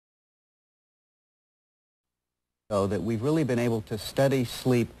So that we've really been able to study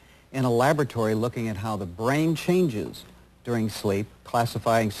sleep in a laboratory looking at how the brain changes during sleep,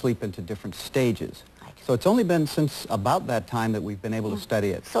 classifying sleep into different stages. Right. So it's only been since about that time that we've been able to study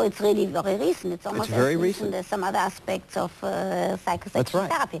it. So it's really very recent. It's almost very as recent as some other aspects of psychosexual right.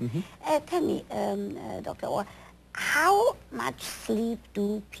 therapy. Tell me, Dr. Orr, how much sleep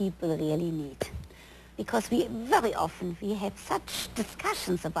do people really need? Because very often we have such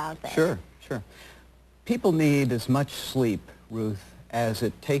discussions about that. Sure, sure. People need as much sleep, Ruth, as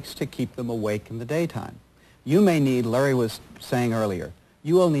it takes to keep them awake in the daytime. You may need, Larry was saying earlier,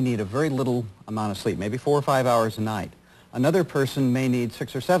 you only need a very little amount of sleep, maybe 4 or 5 hours a night. Another person may need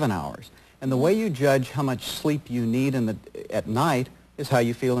 6 or 7 hours. And the way you judge how much sleep you need at night is how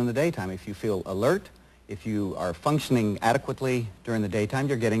you feel in the daytime. If you feel alert, if you are functioning adequately during the daytime,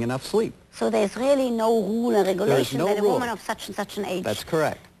 you're getting enough sleep. So there's really no rule and regulation no that a rule. woman of such and such an age... That's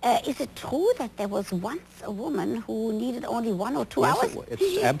correct. Is it true that there was once a woman who needed only 1 or 2 yes, hours?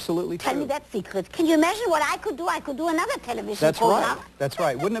 It's absolutely true. Tell me that secret. Can you imagine what I could do? I could do another television That's program. right. That's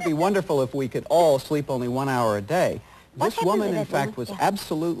right. Wouldn't it be wonderful if we could all sleep only 1 hour a day? What This woman, happened to in that fact, woman? was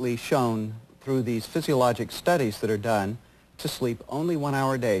absolutely shown through these physiologic studies that are done to sleep only 1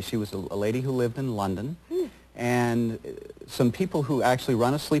 hour a day. She was a lady who lived in London, and some people who actually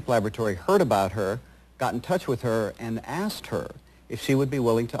run a sleep laboratory heard about her, got in touch with her, and asked her if she would be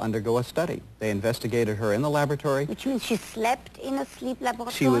willing to undergo a study. They investigated her in the laboratory. Which means she slept in a sleep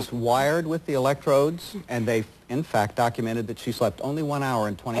laboratory? She was wired with the electrodes, and they, in fact, documented that she slept only 1 hour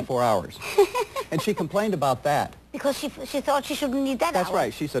in 24 hours. And she complained about that. Because she thought she shouldn't need that That's hour.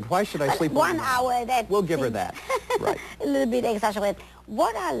 right. She said, why should I sleep 1 hour? That We'll give her seems that. Right. a little bit exaggerated.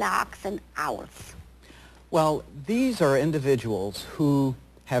 What are larks and owls? Well, these are individuals who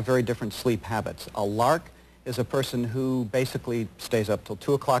have very different sleep habits. A lark is a person who basically stays up till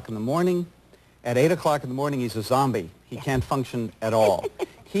 2 o'clock in the morning. At 8 o'clock in the morning, he's a zombie. He can't function at all.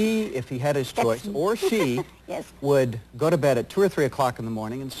 He, if he had his choice, or she, yes. would go to bed at 2 or 3 o'clock in the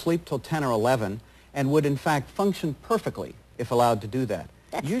morning and sleep till 10 or 11, and would in fact function perfectly if allowed to do that.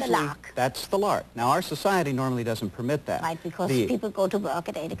 That's Usually, the lark. That's the lark. Now, our society normally doesn't permit that. Right, because people go to work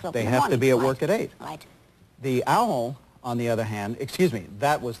at 8 o'clock in the morning. They have to be at work at 8. Right. The owl, on the other hand, excuse me,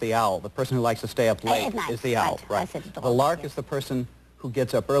 that was the owl. The person who likes to stay up late At night, is the owl. right. I said it The wrong, lark yes. is the person who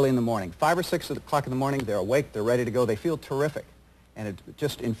gets up early in the morning. 5 or 6 o'clock in the morning, they're awake, they're ready to go, they feel terrific. And it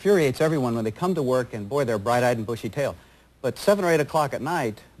just infuriates everyone when they come to work and, boy, they're bright-eyed and bushy-tailed. But 7 or 8 o'clock at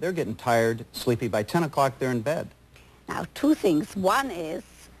night, they're getting tired, sleepy. By 10 o'clock, they're in bed. Now, 2 things. One is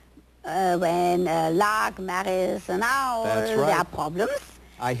when a lark marries an owl, That's right. there are problems.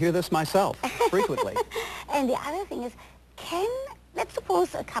 I hear this myself frequently. And the other thing is, let's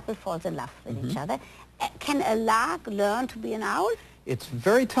suppose a couple falls in love with each other. Can a lark learn to be an owl? It's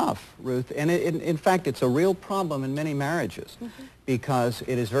very tough, Ruth, and in fact, it's a real problem in many marriages because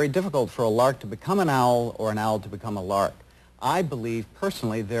it is very difficult for a lark to become an owl or an owl to become a lark. I believe,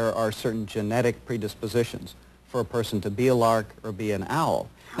 personally, there are certain genetic predispositions for a person to be a lark or be an owl.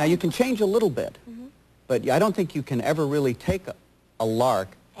 Now, you can change a little bit, but I don't think you can ever really take a lark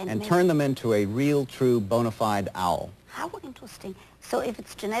and turn them into a real, true, bona fide owl. How interesting. So if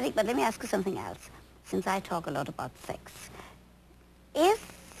it's genetic, but let me ask you something else, since I talk a lot about sex. Is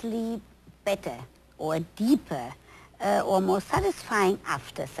sleep better or deeper or more satisfying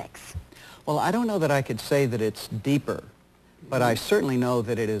after sex? Well, I don't know that I could say that it's deeper, but I certainly know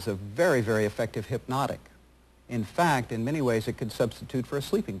that it is a very, very effective hypnotic. In fact, in many ways, it could substitute for a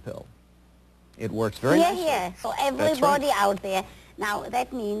sleeping pill. It works very nicely. Yeah. So everybody out there. Now,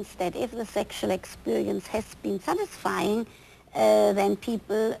 that means that if the sexual experience has been satisfying, then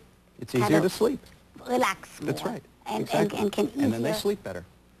people... It's easier to sleep. Relax more. That's right. And can easier... And then they sleep better.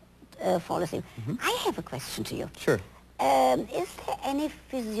 Fall asleep. I have a question to you. Sure. Is there any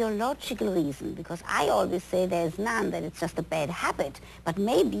physiological reason? Because I always say there's none, that it's just a bad habit. But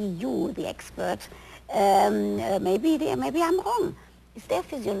maybe you, the expert, maybe I'm wrong. Is there a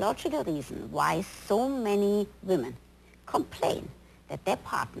physiological reason why so many women complain that their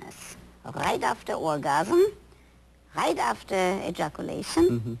partners, right after orgasm, right after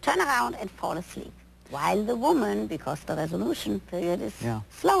ejaculation, turn around and fall asleep? While the woman, because the resolution period is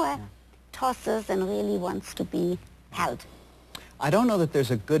slower, tosses and really wants to be held. I don't know that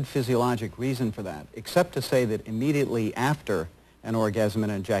there's a good physiologic reason for that, except to say that immediately after an orgasm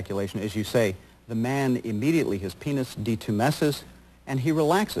and an ejaculation, as you say, the man immediately, his penis detumesces and he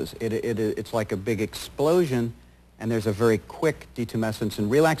relaxes. It's like a big explosion, and there's a very quick detumescence and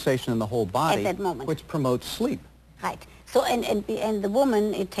relaxation in the whole body, at that moment, which promotes sleep. Right. So, and the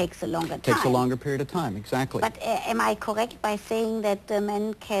woman, it takes a longer time. It takes a longer period of time, exactly. But am I correct by saying that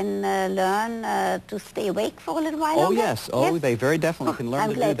men can learn to stay awake for a little while Oh, longer? yes. Oh, yes? they very definitely can learn I'm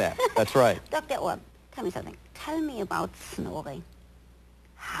to glad. do that. That's right. Dr. Orr, tell me something. Tell me about snoring.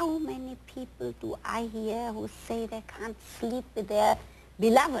 How many people do I hear who say they can't sleep with their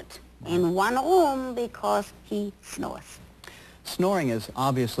beloved in one room because he snores? Snoring is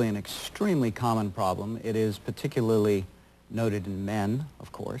obviously an extremely common problem. It is particularly noted in men,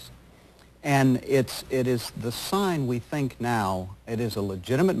 of course. And it is the sign we think now, it is a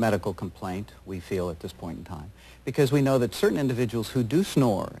legitimate medical complaint, we feel at this point in time, because we know that certain individuals who do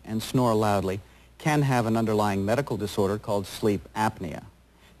snore and snore loudly can have an underlying medical disorder called sleep apnea.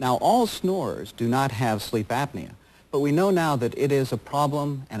 Now, all snorers do not have sleep apnea, but we know now that it is a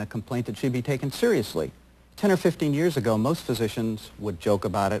problem and a complaint that should be taken seriously. 10 or 15 years ago, most physicians would joke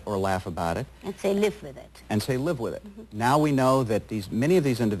about it or laugh about it. And say live with it. And say live with it. Now we know that many of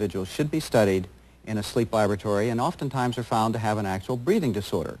these individuals should be studied in a sleep laboratory and oftentimes are found to have an actual breathing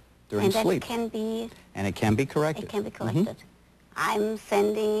disorder during sleep. And it can be corrected. It can be corrected. I'm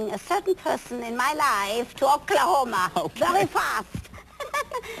sending a certain person in my life to Oklahoma very fast.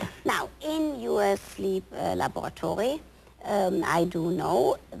 Now, in your sleep laboratory, I do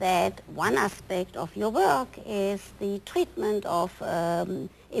know that one aspect of your work is the treatment of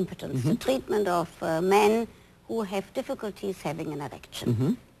impotence, the treatment of men who have difficulties having an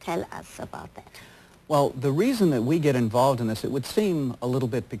erection. Tell us about that. Well, the reason that we get involved in this, it would seem a little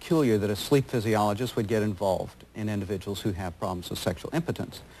bit peculiar that a sleep physiologist would get involved in individuals who have problems with sexual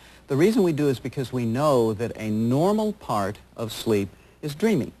impotence. The reason we do is because we know that a normal part of sleep is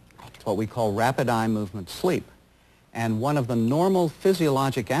dreaming. It's what we call rapid eye movement sleep. And one of the normal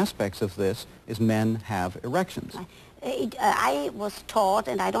physiologic aspects of this is men have erections. I was taught,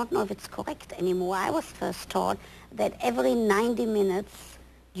 and I don't know if it's correct anymore, I was first taught that every 90 minutes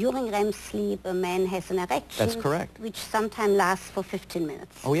during REM sleep a man has an erection. That's correct. Which sometimes lasts for 15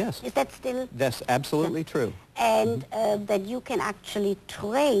 minutes. Oh, yes. Is that still? That's absolutely true. And that you can actually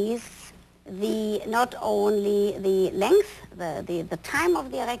trace not only the length, the time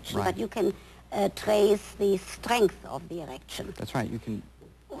of the erection, but you can trace the strength of the erection. That's right. You can.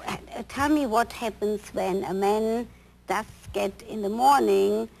 Tell me what happens when a man does get in the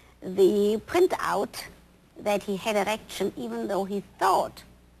morning the printout that he had erection even though he thought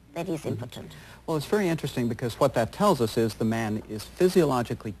that he's impotent. Well, it's very interesting because what that tells us is the man is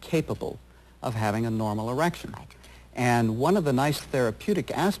physiologically capable of having a normal erection. Right. And one of the nice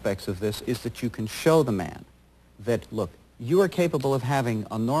therapeutic aspects of this is that you can show the man that, look, you are capable of having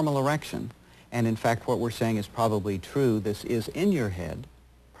a normal erection. And in fact, what we're saying is probably true. This is in your head,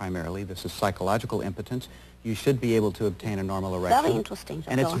 primarily. This is psychological impotence. You should be able to obtain a normal erection. Very interesting.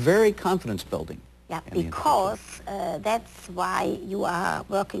 And it's very confidence building. Yeah, because that's why you are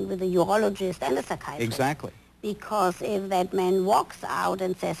working with a urologist and a psychiatrist. Exactly. Because if that man walks out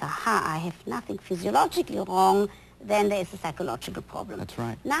and says, aha, I have nothing physiologically wrong, then there is a psychological problem. That's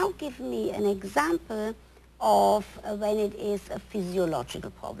right. Now give me an example of when it is a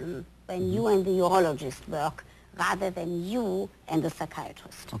physiological problem, when you and the urologist work rather than you and the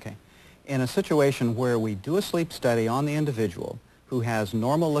psychiatrist. Okay. In a situation where we do a sleep study on the individual who has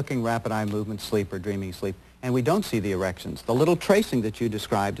normal-looking rapid eye movement sleep or dreaming sleep, and we don't see the erections, the little tracing that you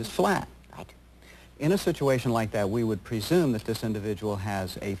described is flat. Right. In a situation like that, we would presume that this individual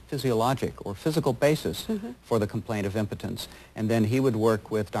has a physiologic or physical basis for the complaint of impotence. And then he would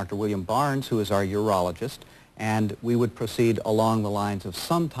work with Dr. William Barnes, who is our urologist, and we would proceed along the lines of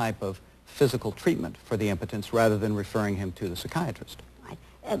some type of physical treatment for the impotence rather than referring him to the psychiatrist.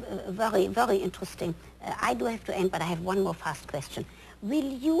 Very, very interesting. I do have to end, but I have one more fast question.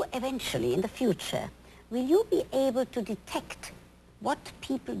 Will you eventually, in the future, will you be able to detect what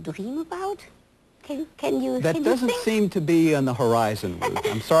people dream about? Can you That doesn't seem to be on the horizon, Ruth.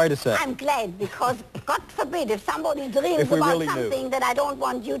 I'm sorry to say. I'm glad, because God forbid if somebody dreams about really something that I don't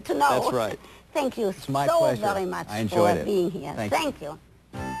want you to know. That's right. Thank you It's my so pleasure. very much I enjoyed for it. being here. Thank you.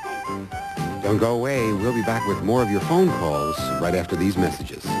 Don't go away. We'll be back with more of your phone calls right after these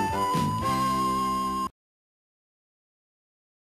messages.